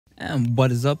And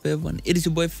what is up, everyone? It is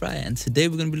your boy Farai, and today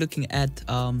we're going to be looking at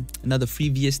another free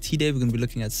VST day. We're going to be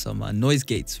looking at some noise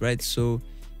gates, right? So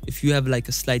if you have like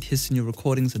a slight hiss in your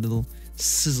recordings, a little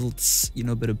sizzle,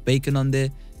 a bit of bacon on there,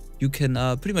 you can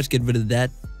pretty much get rid of that.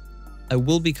 I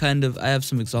have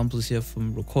some examples here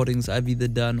from recordings I've either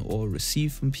done or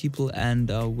received from people, and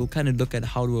we'll kind of look at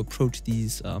how to approach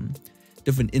these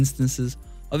different instances.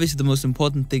 Obviously, the most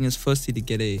important thing is firstly to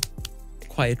get a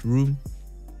quiet room,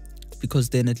 because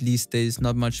then at least there's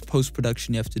not much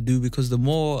post-production you have to do, because the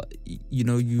more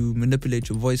you manipulate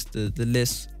your voice, the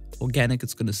less organic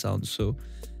it's going to sound. So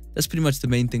that's pretty much the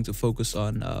main thing to focus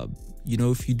on.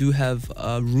 If you do have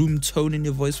a room tone in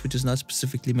your voice, which is not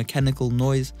specifically mechanical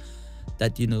noise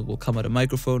that will come out of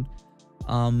microphone,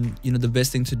 the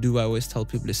best thing to do, I always tell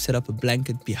people, is set up a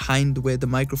blanket behind where the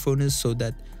microphone is, so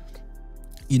that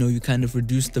you kind of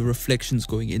reduce the reflections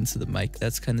going into the mic.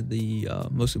 That's kind of the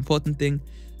most important thing.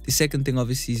 The second thing,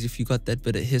 obviously, is if you got that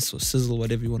bit of hiss or sizzle,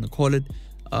 whatever you want to call it,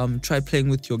 try playing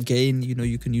with your gain.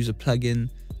 You can use a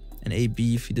plugin, an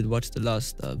AB, if you did watch the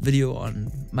last video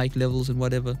on mic levels and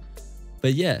whatever.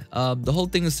 But yeah, the whole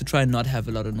thing is to try and not have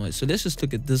a lot of noise. So let's just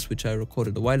look at this, which I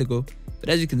recorded a while ago. But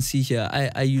as you can see here,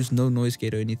 I used no noise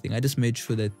gate or anything. I just made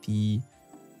sure that the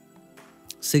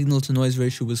signal to noise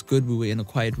ratio was good. We were in a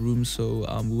quiet room, so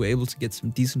we were able to get some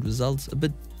decent results. A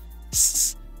bit,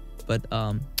 but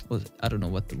well, I don't know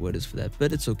what the word is for that,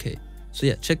 but it's okay. So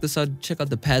yeah, check this out. Check out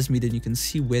the PAS meter, and you can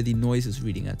see where the noise is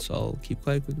reading at. So I'll keep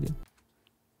quiet quickly.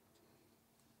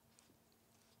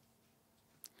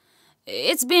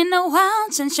 It's been a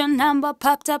while since your number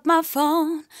popped up my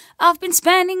phone. I've been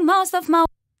spending most of my...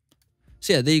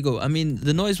 So yeah, there you go. I mean,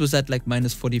 the noise was at like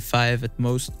minus 45 at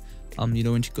most.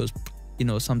 When she goes,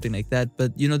 something like that.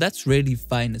 But that's really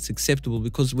fine. It's acceptable,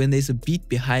 because when there's a beat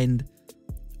behind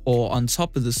or on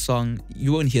top of the song,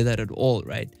 you won't hear that at all,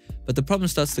 right? But the problem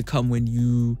starts to come when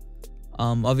you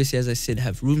obviously, as I said,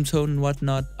 have room tone and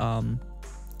whatnot.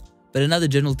 But another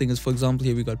general thing is, for example,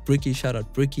 here we got Bricky. Shout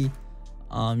out Bricky.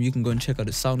 You can go and check out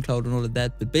his SoundCloud and all of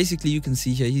that. But basically, you can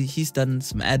see here he's done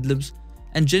some ad-libs,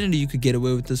 and generally you could get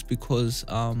away with this because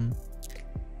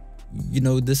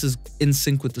this is in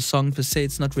sync with the song per se.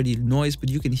 It's not really noise, but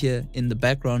you can hear in the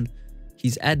background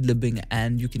he's ad-libbing,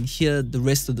 and you can hear the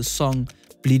rest of the song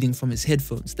bleeding from his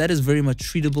headphones. That is very much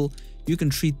treatable. You can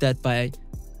treat that by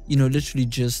literally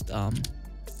just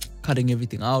cutting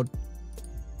everything out,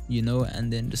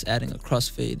 and then just adding a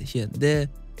crossfade here and there.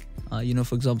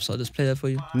 For example, so I'll just play that for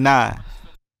you. Nah.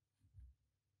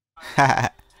 I'm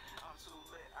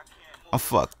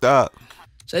fucked up.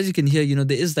 So as you can hear,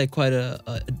 there is like quite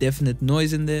a definite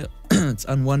noise in there. It's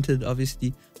unwanted,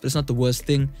 obviously, but it's not the worst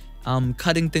thing.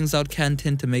 Cutting things out can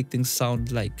tend to make things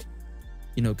sound like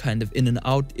kind of in and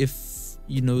out, if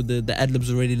the ad-libs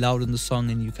are really loud in the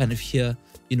song and you kind of hear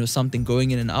something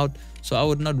going in and out. So I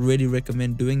would not really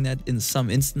recommend doing that in some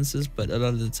instances, but a lot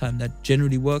of the time that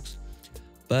generally works.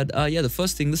 But yeah, the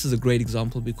first thing, this is a great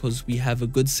example because we have a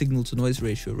good signal to noise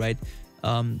ratio, right?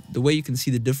 The way you can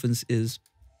see the difference is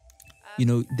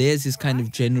there's this kind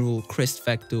of general crest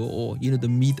factor, or the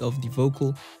meat of the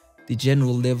vocal, the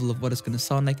general level of what it's going to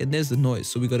sound like, and there's the noise.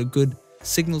 So we got a good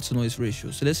signal to noise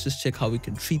ratio. So let's just check how we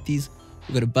can treat these.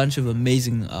 We got a bunch of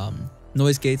amazing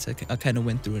noise gates. I kind of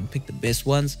went through and picked the best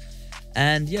ones,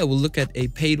 and yeah, we'll look at a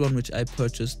paid one which I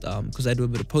purchased because I do a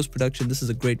bit of post-production. This is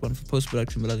a great one for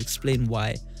post-production, but I'll explain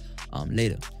why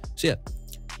later. So yeah,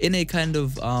 in a kind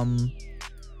of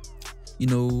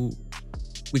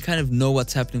we kind of know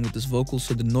what's happening with this vocal,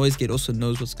 so the noise gate also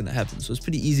knows what's going to happen. So it's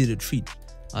pretty easy to treat.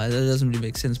 That doesn't really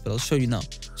make sense, but I'll show you now.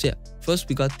 So yeah, first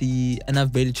we got and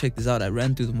I've barely checked this out. I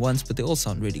ran through them once, but they all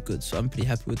sound really good, so I'm pretty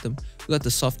happy with them. We got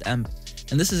the soft amp,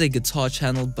 and this is a guitar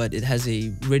channel, but it has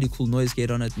a really cool noise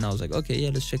gate on it, and I was like, okay, yeah,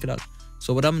 let's check it out.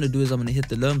 So what I'm going to do is I'm going to hit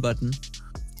the learn button,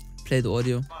 play the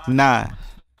audio. Nah.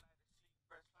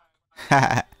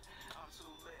 I'm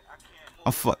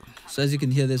fucked. So as you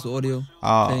can hear, there's the audio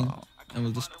playing, and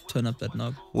we'll just turn up that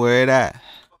knob. Where it at?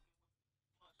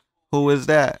 Who is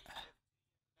that?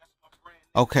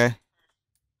 Okay.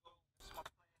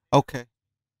 Okay.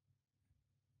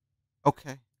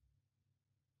 Okay.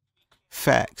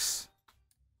 Facts.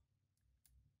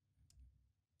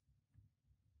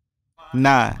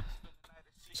 Nah.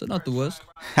 So not the worst.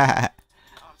 But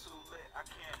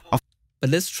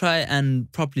let's try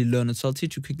and properly learn it. So I'll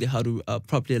teach you quickly how to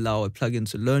properly allow a plugin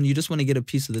to learn. You just want to get a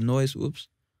piece of the noise. Oops.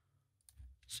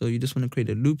 So you just want to create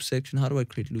a loop section. How do I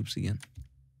create loops again?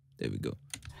 There we go.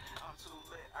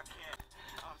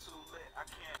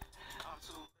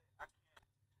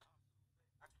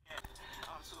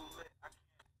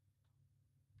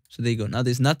 So there you go. Now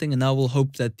there's nothing, and now we'll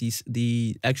hope that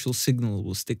the actual signal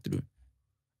will stick through.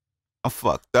 I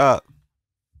fucked up.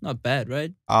 Not bad,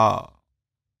 right? Oh.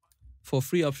 For a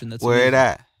free option, that's Where amazing. it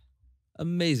at?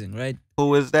 Amazing, right?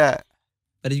 Who is that?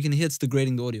 But you can hear it's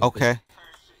degrading the audio. Okay.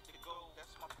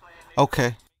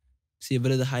 Okay. See, a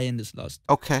bit of the high end is lost.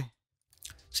 Okay.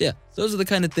 So yeah, those are the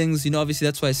kind of things, obviously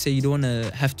that's why I say you don't want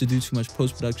to have to do too much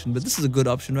post-production, but this is a good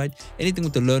option, right? Anything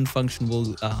with the learn function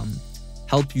will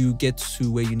help you get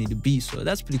to where you need to be. So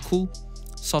that's pretty cool.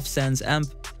 Soft Sands amp.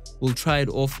 We'll try it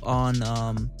off on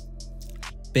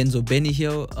Benzo Benny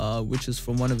here, which is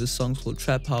from one of his songs called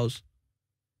Trap House.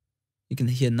 You can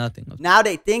hear nothing of Now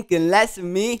they thinking less of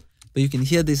me. But you can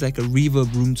hear there's like a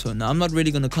reverb room tone. Now I'm not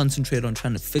really going to concentrate on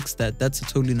trying to fix that. That's a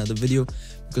totally another video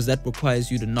because that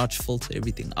requires you to notch filter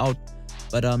everything out.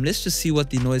 But let's just see what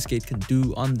the noise gate can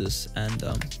do on this. And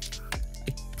I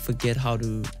forget how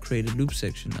to create a loop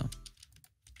section now.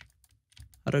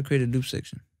 How do I create a loop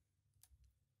section?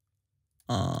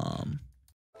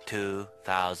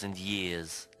 2,000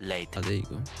 years later. Oh, there you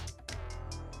go.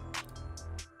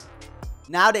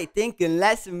 Now they thinking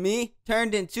less of me.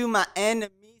 Turned into my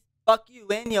enemies. Fuck you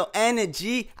and your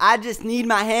energy. I just need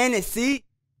my Hennessy.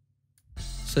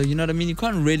 So you know what I mean? You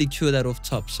can't really cure that off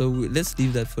top. So let's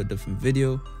leave that for a different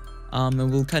video.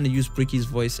 And we'll kind of use Bricky's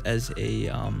voice as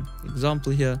a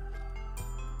example here.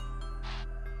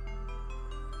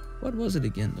 What was it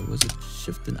again? Or was it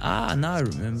shifting? Ah, now I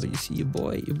remember. You see your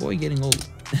boy getting old.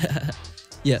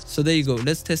 Yeah, so there you go.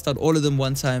 Let's test out all of them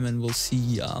one time and we'll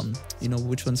see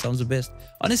which one sounds the best.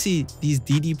 Honestly, these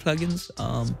DD plugins,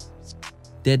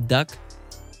 Dead Duck,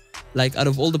 like out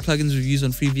of all the plugins we've used on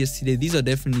FreeVST today, these are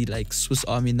definitely like Swiss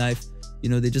Army knife.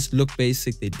 They just look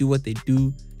basic, they do what they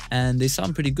do, and they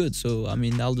sound pretty good. So I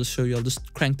mean, I'll just show you. I'll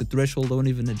just crank the threshold, don't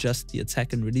even adjust the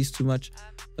attack and release too much.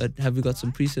 But have we got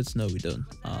some presets? No, we don't.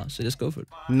 So let's go for it.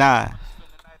 Nah.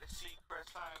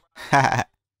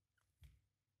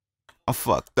 I'm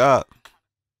fucked up.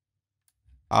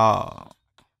 Oh.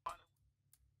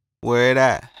 Where it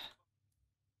at?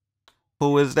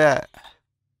 Who is that?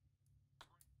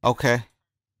 Okay.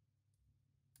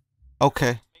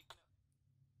 Okay.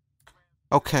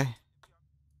 Okay.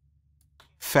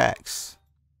 Facts.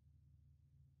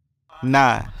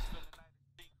 Nah.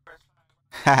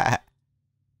 I'm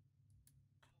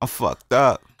fucked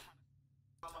up.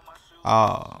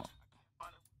 Oh.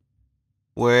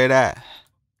 Where it at?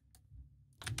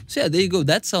 So yeah, there you go.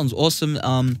 That sounds awesome.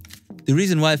 The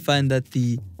reason why I find that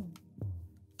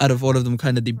out of all of them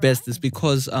kind of the best is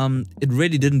because it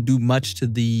really didn't do much to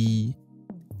the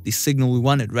signal we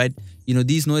wanted, right?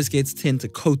 These noise gates tend to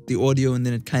coat the audio and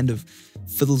then it kind of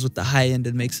fiddles with the high end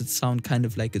and makes it sound kind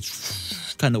of like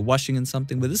it's kind of washing in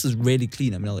something. But this is really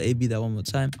clean. I mean, I'll A-B that one more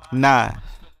time. Nah.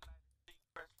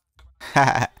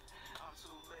 I'm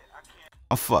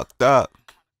fucked up.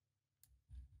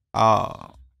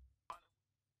 Oh.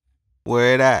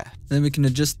 Where it at? Then we can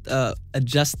adjust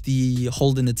the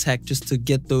hold and attack just to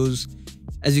get those,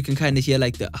 as you can kind of hear,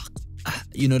 like the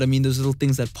you know what I mean, those little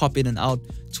things that pop in and out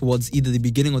towards either the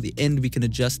beginning or the end. We can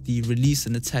adjust the release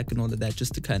and attack and all of that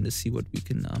just to kind of see what we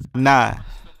can Nah.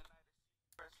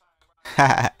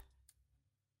 I'm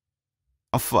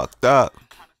fucked up.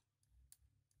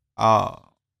 Oh.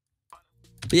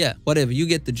 But yeah, whatever, you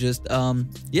get the gist.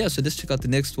 Yeah, so let's check out the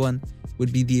next one.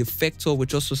 Would be the Effector,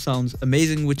 which also sounds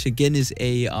amazing, which again is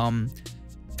a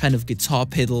kind of guitar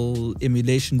pedal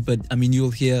emulation, but I mean,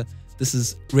 you'll hear this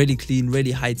is really clean,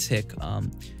 really high tech.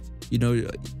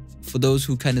 For those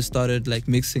who kind of started like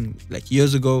mixing like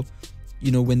years ago,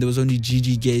 when there was only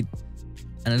GG Gate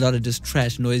and a lot of just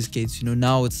trash noise gates,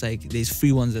 now it's like there's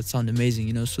free ones that sound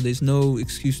amazing, so there's no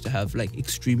excuse to have like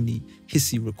extremely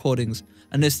hissy recordings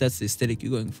unless that's the aesthetic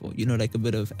you're going for, like a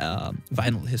bit of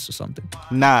vinyl hiss or something.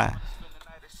 Nah.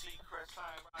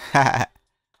 I'm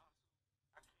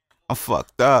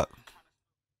fucked up.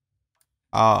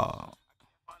 Oh.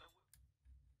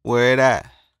 Where it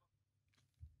at?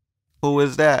 Who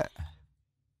is that?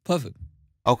 Perfect.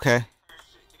 Okay.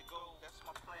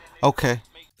 Okay.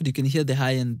 But you can hear the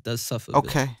high end does suffer.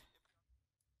 Okay.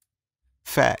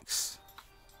 Facts.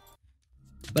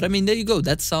 But I mean, there you go.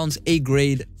 That sounds A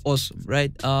grade awesome,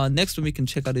 right? Next one we can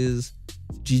check out is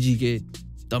GG Gate.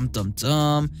 Dum dum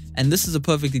dum. And this is a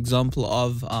perfect example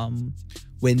of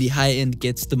when the high end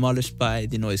gets demolished by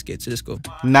the noise gate. So let's go.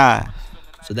 Nah.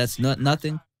 So that's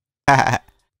nothing. I'm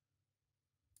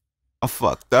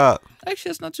fucked up. Actually,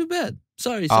 that's not too bad.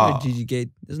 Sorry, Oh. GG Gate.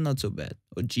 It's not so bad.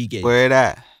 Or G Gate. Where it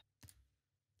at?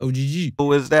 Oh, GG.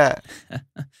 Who is that?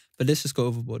 But let's just go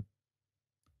overboard.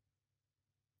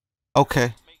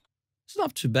 Okay. It's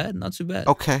not too bad. Not too bad.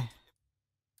 Okay.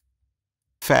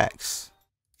 Facts.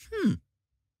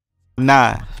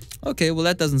 Nah. Okay, well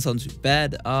that doesn't sound too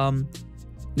bad.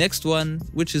 Next one,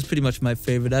 which is pretty much my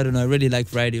favorite. I don't know, I really like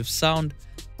variety of sound.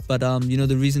 But you know,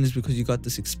 the reason is because you got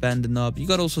this expander knob. You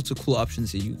got all sorts of cool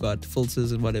options here. You got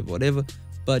filters and whatever.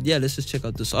 But yeah, let's just check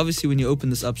out this. Obviously, when you open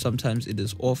this up, sometimes it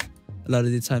is off a lot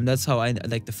of the time. That's how I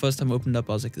like the first time I opened up,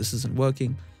 I was like, this isn't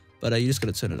working. But you just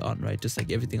gotta turn it on, right? Just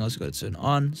like everything else, you gotta turn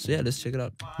on. So yeah, let's check it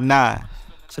out. Nah.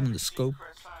 Turn on the scope.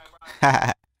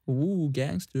 Ooh,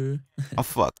 gangster. I'm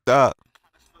fucked up.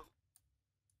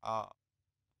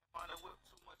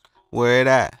 Where it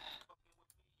at?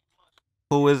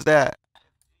 Who is that?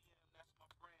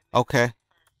 Okay.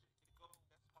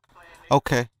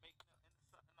 Okay.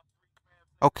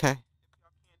 Okay.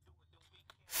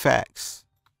 Facts.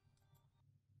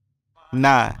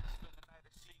 Nah.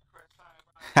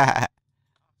 I'm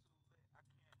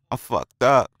fucked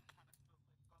up.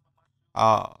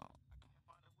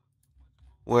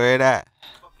 Where it at?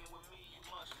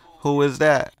 Who is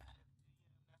that?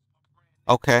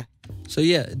 Okay. So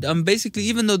yeah, basically,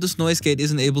 even though this noise gate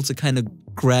isn't able to kind of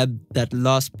grab that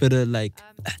last bit of like,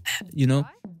 you know,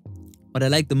 what I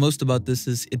like the most about this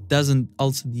is it doesn't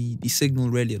alter the signal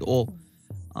really at all.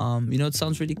 You know, it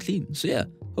sounds really clean. So yeah,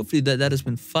 hopefully that has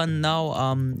been fun.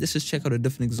 Now, let's just check out a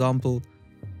different example,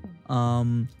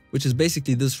 which is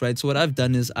basically this, right? So what I've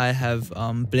done is I have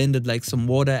blended like some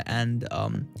water and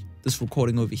this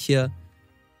recording over here,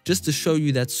 just to show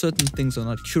you that certain things are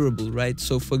not curable, right?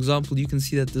 So for example, you can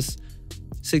see that this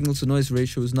signal to noise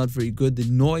ratio is not very good. The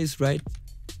noise, right,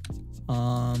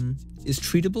 is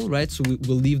treatable, right? So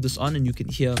we'll leave this on and you can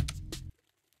hear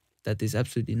that there's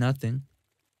absolutely nothing,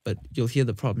 but you'll hear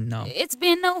the problem now. It's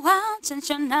been a while since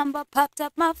your number popped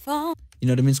up my phone. You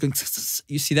know what I mean? It's going,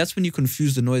 you see, that's when you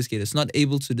confuse the noise gate. It's not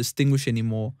able to distinguish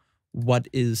anymore what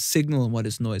is signal and what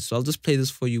is noise. So I'll just play this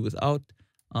for you without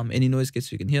any noise gates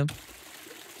so you can hear.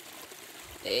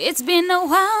 It's been a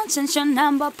while since your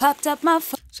number popped up my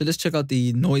phone. So let's check out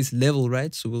the noise level,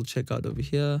 right? So we'll check out over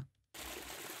here.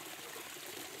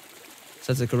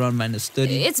 So that's like around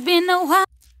 -30. It's been a while.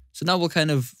 So now we'll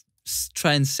kind of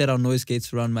try and set our noise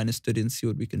gates around -30 and see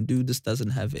what we can do. This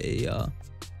doesn't have a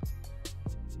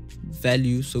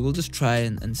value, so we'll just try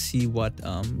and see what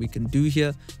we can do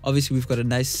here. Obviously, we've got a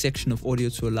nice section of audio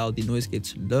to allow the noise gate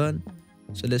to learn.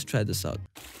 So let's try this out.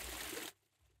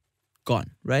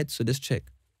 Gone, right? So let's check.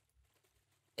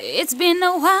 It's been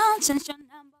a while since your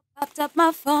number popped up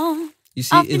my phone. You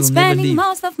see, I've been it'll never spending leave.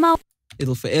 most of my...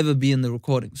 It'll forever be in the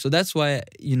recording. So that's why,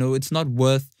 you know, it's not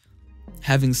worth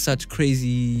having such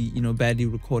crazy, you know, badly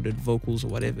recorded vocals or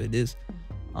whatever it is.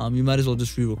 You might as well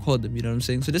just re-record them, you know what I'm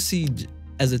saying? So let's see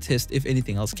as a test if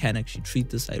anything else can actually treat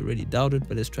this. I really doubt it,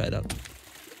 but let's try it out.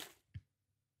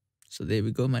 So there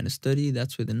we go, -30.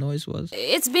 That's where the noise was.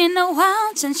 It's been a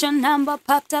while since your number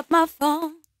popped up my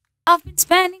phone. I've been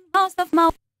spending most of my...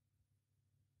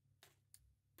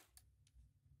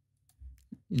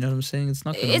 You know what I'm saying? It's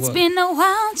not gonna It's work. been a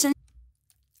while since...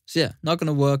 So yeah, not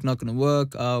gonna work, not gonna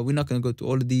work. We're not gonna go through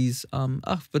all of these.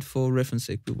 But for reference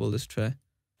sake, we will. Let's try.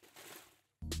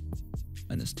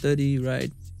 -30,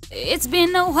 right? It's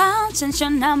been a while since your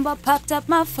number popped up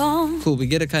my phone. Cool, we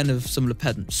get a kind of similar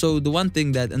pattern. So the one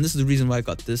thing that, and this is the reason why I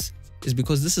got this, is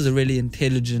because this is a really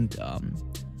intelligent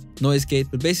noise gate,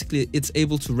 but basically it's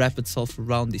able to wrap itself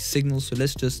around the signal. So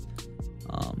let's just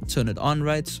turn it on,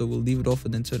 right? So we'll leave it off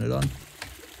and then turn it on.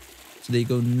 So there you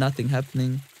go, nothing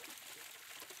happening.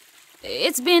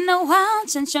 It's been a while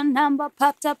since your number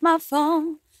popped up my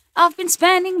phone. I've been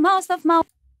spending most of my...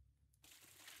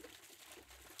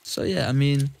 So yeah, I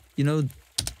mean, you know,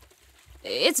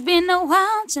 It's been a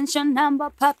while since your number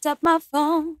popped up my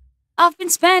phone. I've been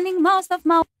spending most of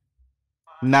my...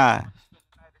 Nah.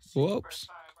 whoops.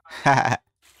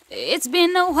 It's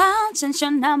been a while since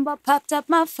your number popped up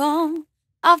my phone.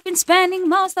 I've been spending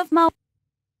most of my...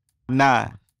 Nah.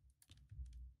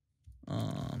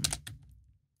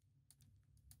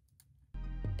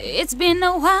 It's been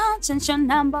a while since your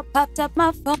number popped up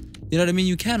my phone. You know what I mean?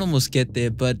 You can almost get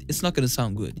there, but it's not going to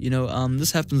sound good. You know,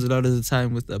 this happens a lot of the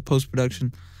time with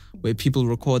post-production, where people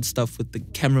record stuff with the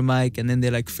camera mic and then they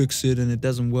like fix it and it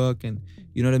doesn't work, and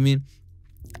you know what I mean?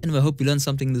 Anyway, I hope you learned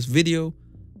something in this video.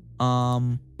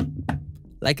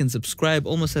 Like and subscribe.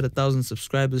 Almost at 1,000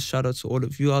 subscribers. Shout out to all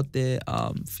of you out there.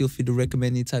 Feel free to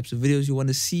recommend any types of videos you want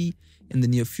to see in the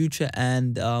near future,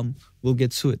 and we'll get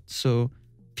to it. So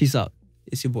peace out.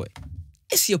 It's your boy.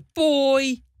 It's your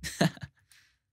boy.